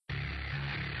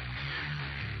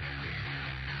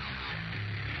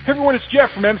Hey everyone, it's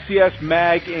Jeff from MCS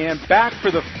Mag, and back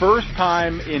for the first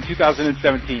time in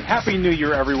 2017. Happy New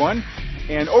Year, everyone.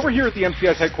 And over here at the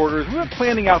MCS headquarters, we've been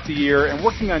planning out the year and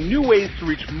working on new ways to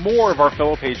reach more of our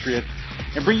fellow patriots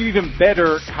and bring you even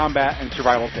better combat and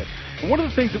survival tips. And one of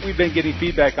the things that we've been getting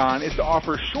feedback on is to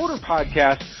offer shorter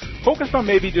podcasts focused on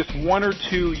maybe just one or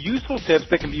two useful tips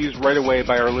that can be used right away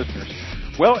by our listeners.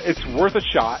 Well, it's worth a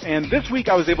shot, and this week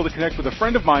I was able to connect with a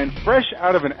friend of mine fresh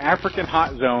out of an African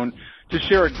hot zone to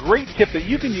share a great tip that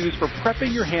you can use for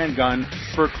prepping your handgun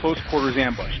for a close quarters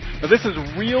ambush. Now, this is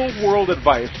real-world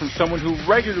advice from someone who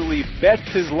regularly bets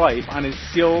his life on his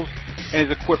skills and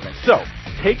his equipment. So,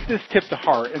 take this tip to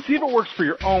heart and see if it works for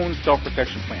your own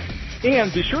self-protection plan.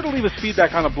 And be sure to leave us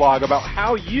feedback on the blog about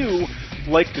how you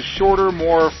like the shorter,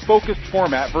 more focused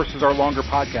format versus our longer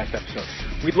podcast episodes.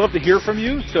 We'd love to hear from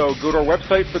you, so go to our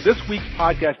website for this week's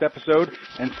podcast episode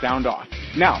and sound off.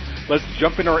 Now, let's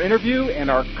jump into our interview and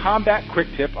our combat quick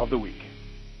tip of the week.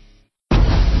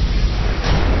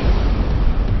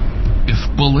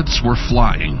 If bullets were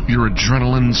flying, your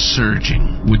adrenaline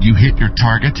surging, would you hit your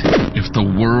target? If the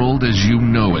world as you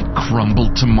know it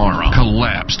crumbled tomorrow,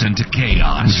 collapsed into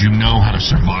chaos, would you know how to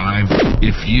survive?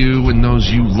 If you and those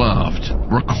you loved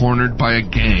were cornered by a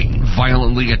gang,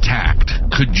 violently attacked,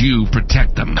 could you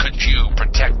protect them? Could you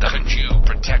protect them? Could you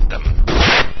protect them?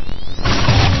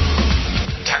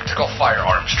 Tactical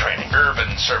firearms training, urban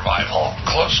survival,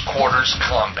 close quarters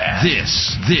combat.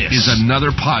 This is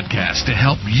another podcast to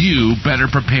help you better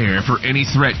prepare for any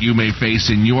threat you may face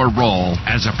in your role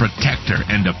as a protector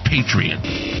and a patriot.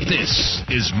 This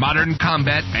is Modern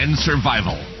Combat and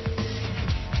Survival.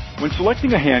 When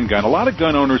selecting a handgun, a lot of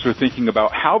gun owners are thinking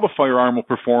about how the firearm will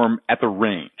perform at the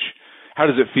range. How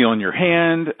does it feel in your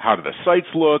hand? How do the sights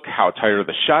look? How tight are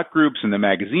the shot groups in the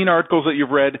magazine articles that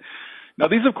you've read? Now,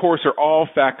 these, of course, are all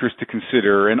factors to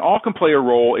consider, and all can play a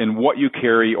role in what you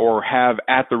carry or have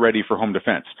at the ready for home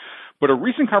defense. But a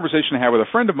recent conversation I had with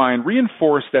a friend of mine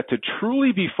reinforced that to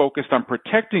truly be focused on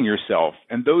protecting yourself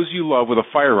and those you love with a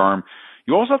firearm,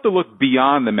 you also have to look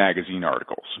beyond the magazine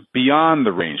articles, beyond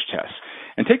the range tests,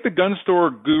 and take the gun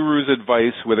store guru's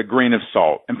advice with a grain of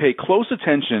salt and pay close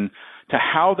attention to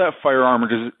how that firearm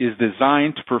is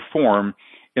designed to perform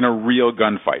in a real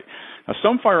gunfight. Now,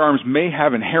 some firearms may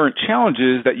have inherent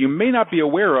challenges that you may not be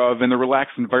aware of in the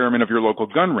relaxed environment of your local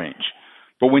gun range.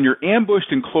 But when you're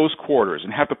ambushed in close quarters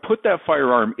and have to put that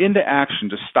firearm into action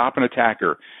to stop an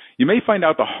attacker, you may find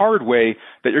out the hard way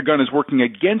that your gun is working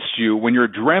against you when your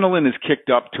adrenaline is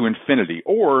kicked up to infinity,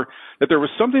 or that there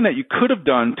was something that you could have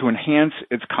done to enhance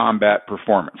its combat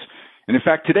performance. And in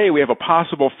fact, today we have a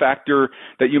possible factor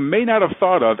that you may not have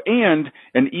thought of and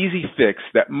an easy fix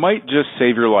that might just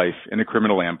save your life in a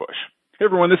criminal ambush. Hey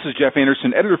everyone, this is Jeff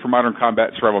Anderson, editor for Modern Combat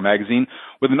and Survival Magazine,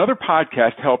 with another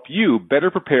podcast to help you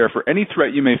better prepare for any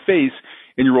threat you may face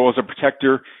in your role as a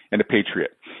protector and a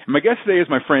patriot. And my guest today is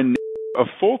my friend, a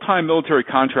full-time military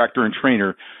contractor and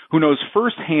trainer who knows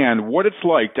firsthand what it's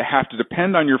like to have to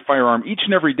depend on your firearm each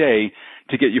and every day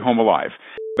to get you home alive.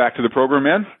 Back to the program,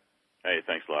 man. Hey,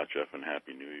 thanks a lot, Jeff, and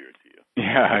Happy New Year to you.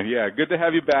 Yeah. Good to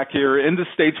have you back here in the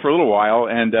States for a little while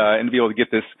and to be able to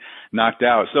get this knocked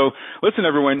out. So, listen,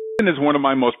 everyone, is one of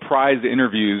my most prized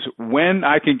interviews when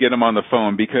I can get him on the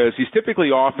phone because he's typically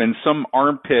off in some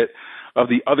armpit of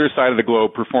the other side of the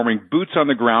globe performing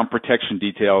boots-on-the-ground protection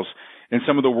details in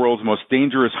some of the world's most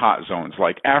dangerous hot zones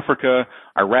like Africa,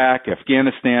 Iraq,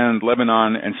 Afghanistan,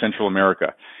 Lebanon, and Central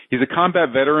America. He's a combat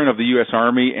veteran of the U.S.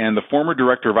 Army and the former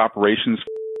director of operations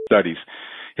studies.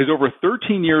 His over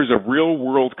 13 years of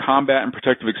real-world combat and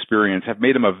protective experience have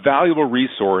made him a valuable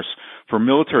resource for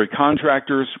military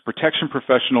contractors, protection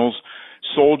professionals,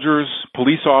 soldiers,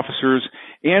 police officers,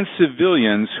 and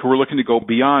civilians who are looking to go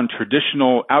beyond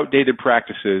traditional, outdated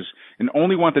practices and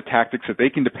only want the tactics that they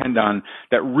can depend on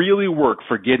that really work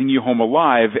for getting you home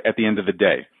alive at the end of the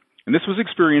day. And this was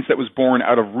experience that was born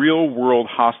out of real-world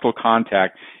hostile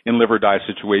contact in live-or-die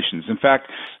situations. In fact,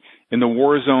 in the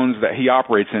war zones that he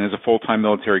operates in as a full-time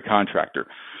military contractor.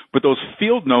 But those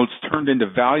field notes turned into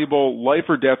valuable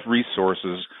life-or-death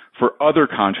resources for other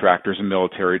contractors and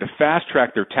military to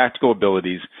fast-track their tactical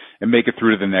abilities and make it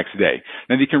through to the next day.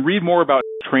 Now, you can read more about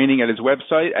training at his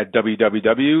website at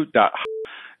www.com.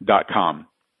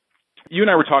 You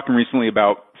and I were talking recently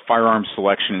about firearm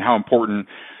selection and how important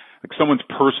someone's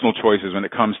personal choices when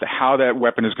it comes to how that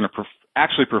weapon is going to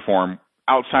actually perform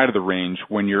outside of the range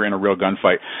when you're in a real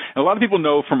gunfight. And a lot of people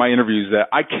know from my interviews that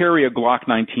I carry a Glock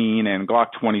 19 and Glock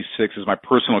 26 as my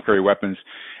personal carry weapons.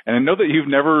 And I know that you've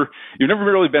never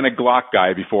really been a Glock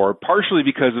guy before, partially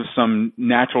because of some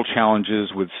natural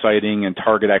challenges with sighting and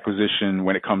target acquisition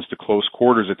when it comes to close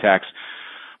quarters attacks.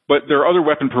 but there are other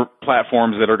weapon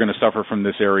platforms that are going to suffer from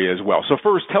this area as well. So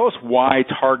first, tell us why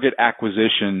target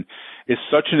acquisition is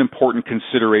such an important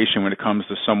consideration when it comes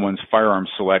to someone's firearm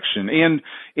selection and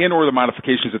or the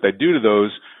modifications that they do to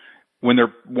those when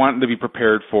they're wanting to be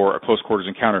prepared for a close quarters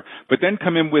encounter. But then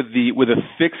come in with a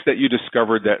fix that you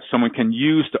discovered that someone can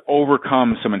use to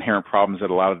overcome some inherent problems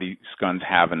that a lot of these guns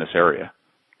have in this area.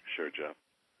 Sure, Jeff.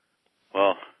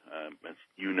 Well, as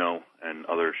you know and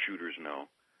other shooters know,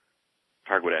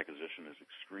 target acquisition is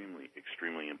extremely,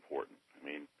 extremely important. I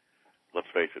mean, let's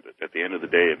face it, at the end of the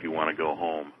day, if you want to go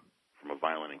home from a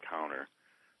violent encounter,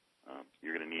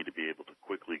 you're going to need to be able to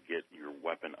quickly get your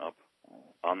weapon up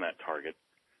on that target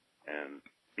and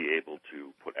be able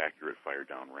to put accurate fire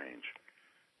down range.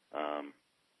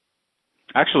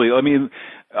 Actually, let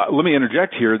me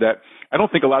interject here that I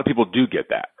don't think a lot of people do get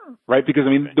that, right? Because, I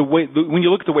mean, when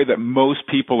you look at the way that most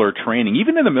people are training,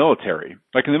 even in the military,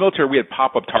 like in the military we had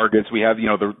pop-up targets, we have,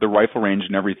 the rifle range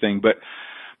and everything, but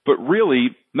really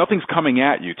nothing's coming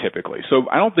at you typically. So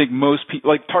I don't think most people,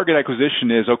 like target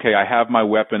acquisition is, okay, I have my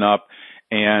weapon up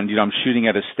and, I'm shooting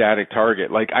at a static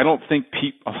target. Like, I don't think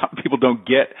a lot of people don't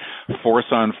get force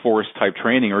on force type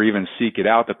training or even seek it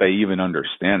out that they even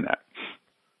understand that.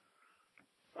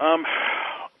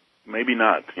 Maybe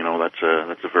not.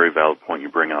 That's a very valid point you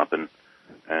bring up, and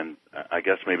I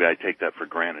guess maybe I take that for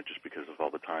granted just because of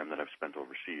all the time that I've spent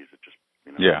overseas. It just,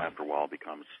 after a while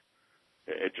becomes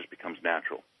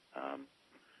natural.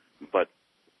 But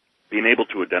being able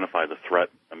to identify the threat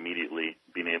immediately,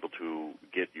 being able to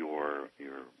get your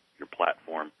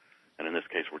platform, and in this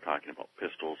case we're talking about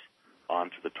pistols,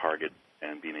 onto the target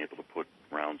and being able to put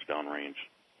rounds downrange,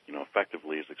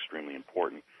 effectively is extremely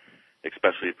important,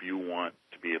 especially if you want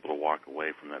to be able to walk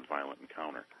away from that violent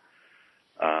encounter.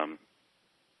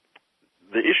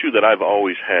 The issue that I've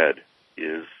always had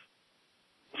is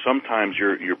sometimes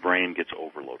your brain gets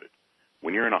overloaded.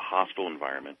 When you're in a hostile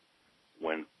environment,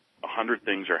 when 100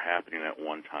 things are happening at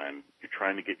one time, you're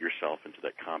trying to get yourself into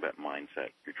that combat mindset.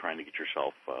 You're trying to get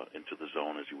yourself into the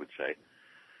zone, as you would say.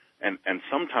 And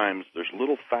sometimes there's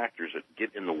little factors that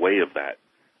get in the way of that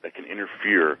can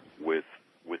interfere with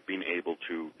being able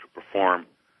to perform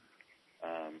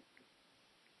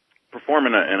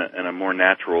in a more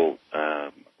natural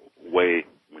way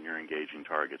when you're engaging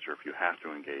targets, or if you have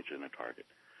to engage in a target.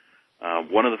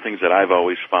 One of the things that I've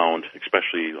always found,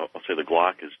 especially I'll say the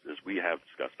Glock, as we have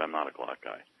discussed, I'm not a Glock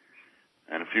guy.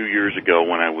 And a few years ago,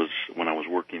 when I was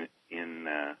working in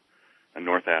a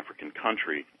North African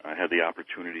country, I had the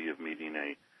opportunity of meeting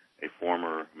a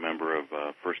former member of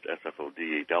 1st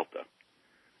SFOD Delta.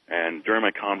 And during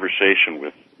my conversation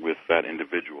with that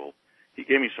individual, he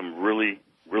gave me some really,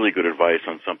 really good advice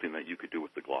on something that you could do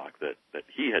with the Glock that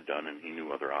he had done and he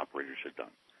knew other operators had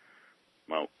done.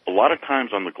 Well, a lot of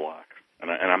times on the Glock, and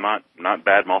I'm not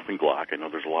bad-mouthing Glock. I know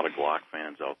there's a lot of Glock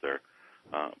fans out there.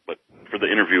 But for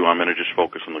the interview, I'm going to just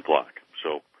focus on the Glock.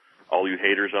 So all you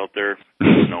haters out there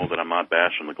know that I'm not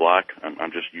bashing the Glock.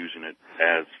 I'm just using it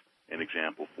as an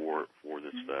example for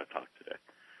this talk today.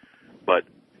 But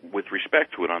with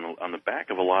respect to it, on the back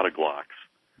of a lot of Glocks,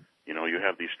 you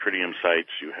have these tritium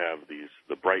sights, you have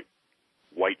the bright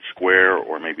white square,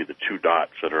 or maybe the 2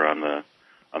 dots that are on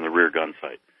the rear gun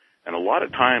sight. And a lot of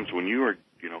times when you are,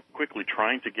 quickly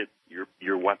trying to get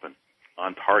your weapon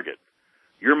on target,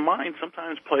 your mind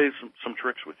sometimes plays some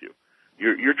tricks with you.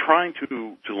 You're trying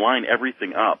to line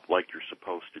everything up like you're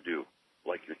supposed to do,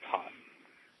 like you're taught.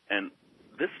 And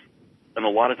this, and a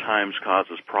lot of times,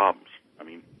 causes problems. I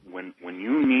mean, when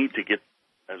you need to get,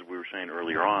 as we were saying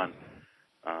earlier on,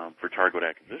 for target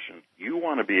acquisition, you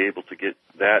want to be able to get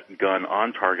that gun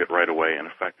on target right away and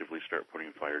effectively start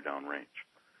putting fire down range.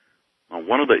 Now,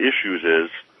 one of the issues is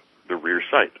the rear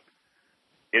sight.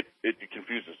 It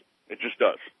confuses. It just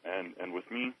does. And with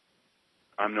me,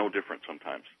 I'm no different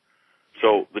sometimes.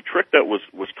 So the trick that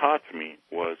was taught to me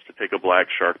was to take a black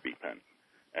Sharpie pen,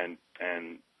 and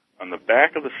on the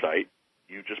back of the sight,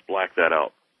 you just black that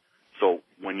out. So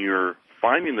when you're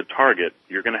finding the target,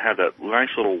 you're going to have that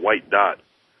nice little white dot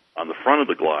on the front of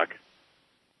the Glock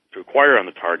to acquire on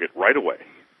the target right away.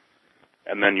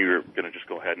 And then you're going to just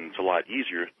go ahead, and it's a lot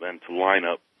easier than to line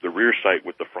up the rear sight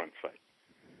with the front sight.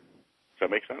 Does that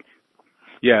make sense?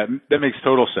 Yeah, that makes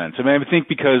total sense. I mean, I think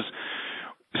because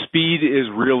speed is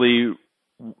really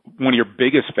one of your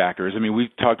biggest factors. I mean,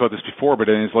 we've talked about this before, but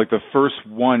it's like the first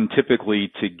one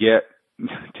typically to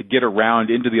get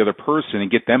around into the other person and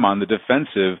get them on the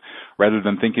defensive rather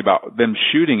than thinking about them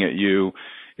shooting at you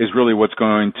is really what's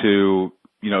going to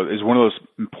is one of those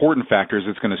important factors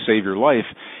that's going to save your life.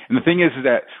 And the thing is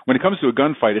that when it comes to a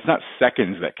gunfight, it's not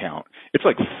seconds that count. It's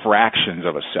like fractions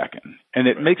of a second. And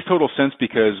it makes total sense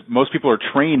because most people are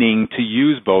training to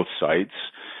use both sights,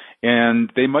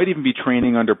 and they might even be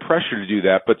training under pressure to do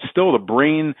that. But still, the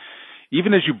brain,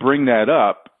 even as you bring that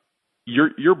up,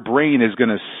 your brain is going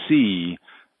to see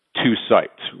two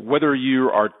sights. Whether you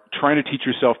are trying to teach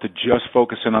yourself to just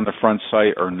focus in on the front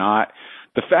sight or not,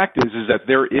 the fact is that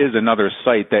there is another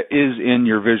sight that is in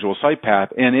your visual sight path,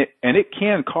 and it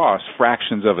can cost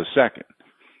fractions of a second.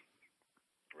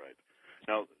 Right.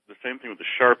 Now, the same thing with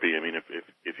the Sharpie. I mean,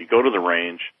 if you go to the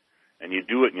range and you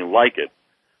do it and you like it,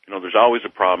 there's always a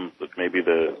problem that maybe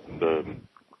the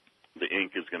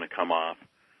ink is going to come off.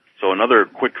 So another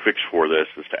quick fix for this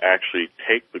is to actually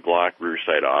take the Glock rear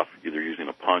sight off, either using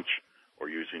a punch or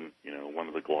using, one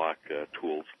of the Glock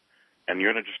tools, and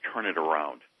you're going to just turn it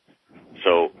around.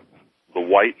 So the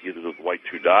white, either the white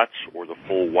two dots or the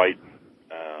full white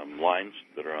lines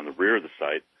that are on the rear of the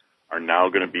sight are now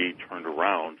going to be turned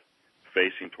around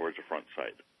facing towards the front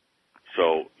sight.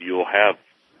 So you'll have,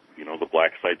 the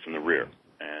black sights in the rear.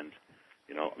 And,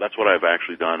 that's what I've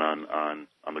actually done on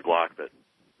the Glock that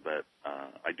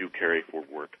I do carry for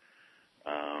work.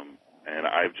 And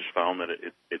I've just found that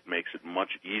it makes it much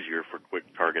easier for quick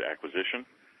target acquisition.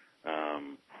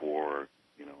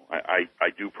 I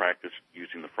do practice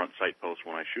using the front sight post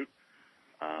when I shoot.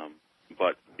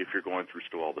 But if you're going through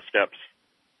still all the steps,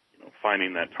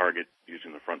 finding that target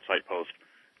using the front sight post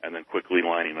and then quickly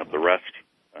lining up the rest,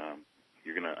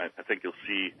 I think you'll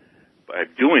see by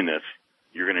doing this,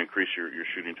 you're going to increase your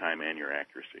shooting time and your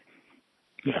accuracy.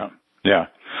 Yeah.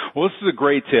 Well, this is a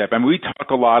great tip. I mean, we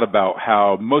talk a lot about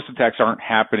how most attacks aren't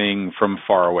happening from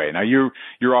far away. Now,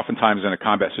 you're oftentimes in a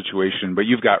combat situation, but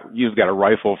you've got a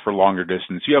rifle for longer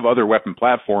distance. You have other weapon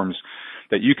platforms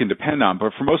that you can depend on.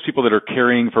 But for most people that are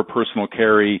carrying for personal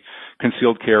carry,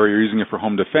 concealed carry, or using it for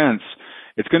home defense,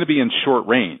 it's going to be in short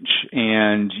range,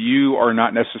 and you are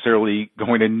not necessarily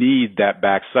going to need that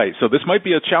back sight. So this might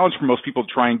be a challenge for most people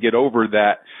to try and get over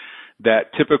that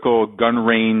typical gun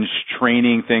range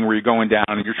training thing where you're going down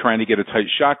and you're trying to get a tight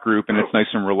shot group and it's nice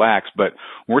and relaxed. But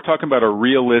when we're talking about a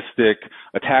realistic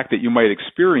attack that you might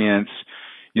experience,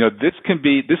 this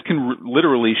can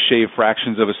literally shave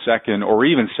fractions of a second or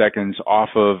even seconds off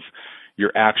of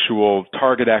your actual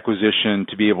target acquisition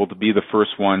to be able to be the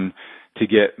first one to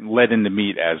get led into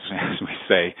meat, as we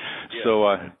say. Yeah.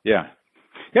 So, yeah.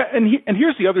 Yeah, and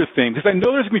here's the other thing, because I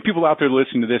know there's going to be people out there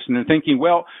listening to this and they're thinking,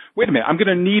 well, wait a minute, I'm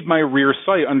going to need my rear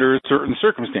sight under certain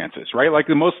circumstances, right? Like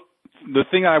the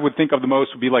thing I would think of the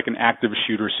most would be like an active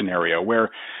shooter scenario where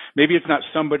maybe it's not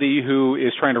somebody who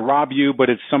is trying to rob you, but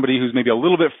it's somebody who's maybe a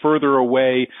little bit further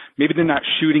away. Maybe they're not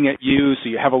shooting at you, so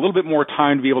you have a little bit more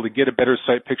time to be able to get a better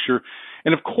sight picture.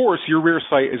 And of course, your rear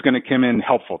sight is going to come in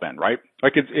helpful then, right?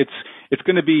 Like it's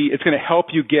going to help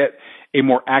you get a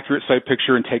more accurate sight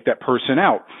picture and take that person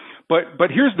out.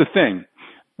 But here's the thing.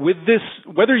 With this,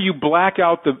 whether you black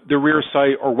out the rear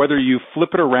sight or whether you flip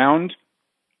it around,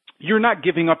 you're not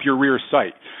giving up your rear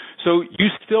sight. So you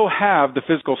still have the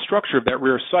physical structure of that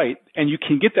rear sight, and you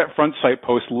can get that front sight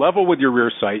post level with your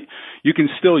rear sight. You can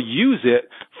still use it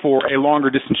for a longer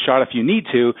distance shot if you need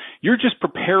to. You're just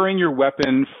preparing your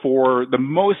weapon for the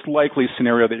most likely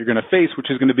scenario that you're going to face, which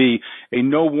is going to be a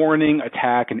no warning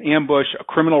attack, an ambush, a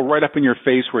criminal right up in your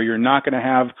face where you're not going to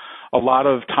have a lot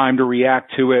of time to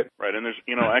react to it. Right, and there's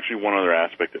actually one other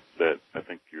aspect that I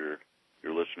think your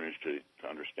listeners to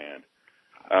understand.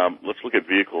 Let's look at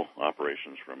vehicle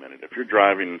operations for a minute. If you're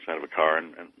driving inside of a car,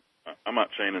 and I'm not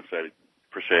saying inside,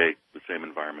 per se, the same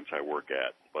environments I work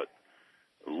at, but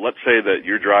let's say that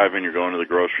you're driving, you're going to the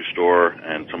grocery store,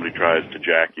 and somebody tries to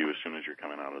jack you as soon as you're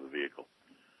coming out of the vehicle.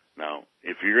 Now,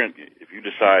 if you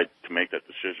decide to make that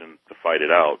decision to fight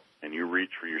it out, and you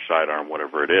reach for your sidearm,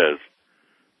 whatever it is,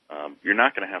 you're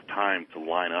not going to have time to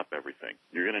line up everything.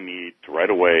 You're going to need to right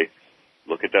away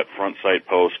look at that front sight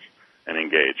post and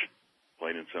engage.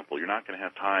 Plain and simple. You're not going to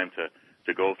have time to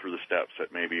go through the steps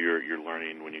that maybe you're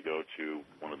learning when you go to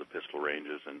one of the pistol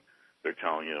ranges and they're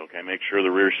telling you, okay, make sure the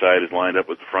rear sight is lined up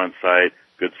with the front sight,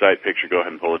 good sight picture, go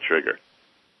ahead and pull the trigger.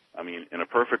 I mean, in a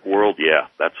perfect world, yeah,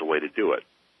 that's a way to do it.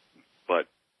 But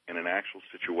in an actual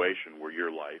situation where your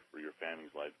life or your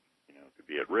family's life, could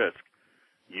be at risk,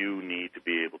 you need to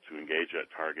be able to engage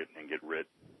that target and get rid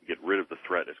of the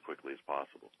threat as quickly as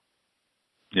possible.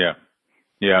 Yeah.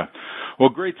 Yeah. Well,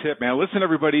 great tip, man. Listen,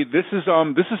 everybody, this is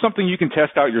something you can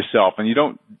test out yourself, and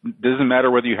doesn't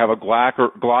matter whether you have a Glock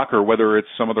or whether it's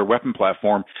some other weapon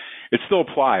platform. it still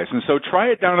applies. And so try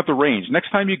it down at the range.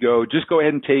 Next time you go, just go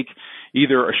ahead and take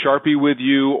either a Sharpie with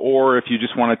you, or if you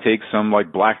just want to take some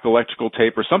like black electrical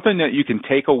tape or something that you can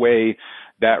take away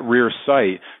that rear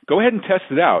sight, go ahead and test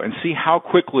it out and see how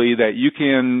quickly that you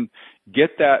can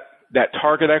get that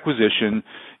target acquisition,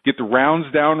 get the rounds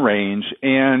down range,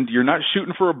 and you're not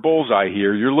shooting for a bullseye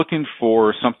here. You're looking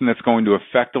for something that's going to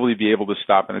effectively be able to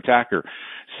stop an attacker.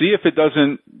 See if it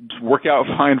doesn't work out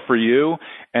fine for you,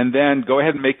 and then go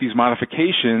ahead and make these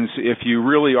modifications if you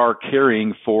really are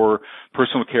carrying for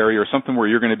personal carry or something where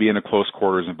you're going to be in a close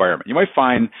quarters environment. You might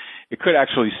find it could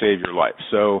actually save your life.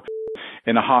 So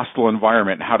in a hostile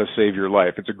environment, How to Save Your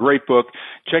Life. It's a great book.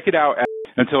 Check it out.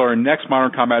 Until our next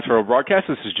Modern Combat Travel broadcast,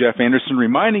 this is Jeff Anderson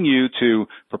reminding you to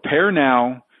prepare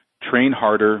now, train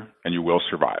harder, and you will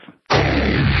survive.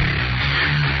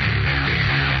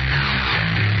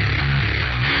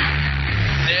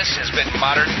 This has been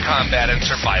Modern Combat and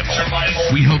Survival.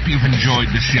 We hope you've enjoyed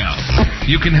the show.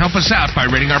 You can help us out by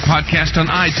rating our podcast on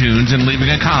iTunes and leaving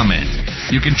a comment.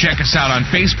 You can check us out on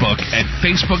Facebook at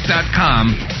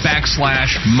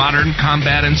facebook.com/Modern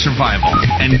Combat and Survival.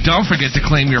 And don't forget to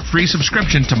claim your free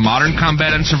subscription to Modern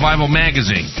Combat and Survival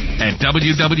magazine at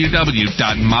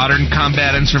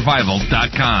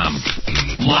www.moderncombatandsurvival.com.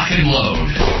 Lock and load.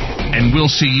 And we'll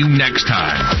see you next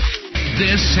time.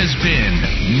 This has been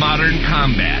Modern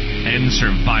Combat and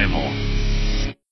Survival.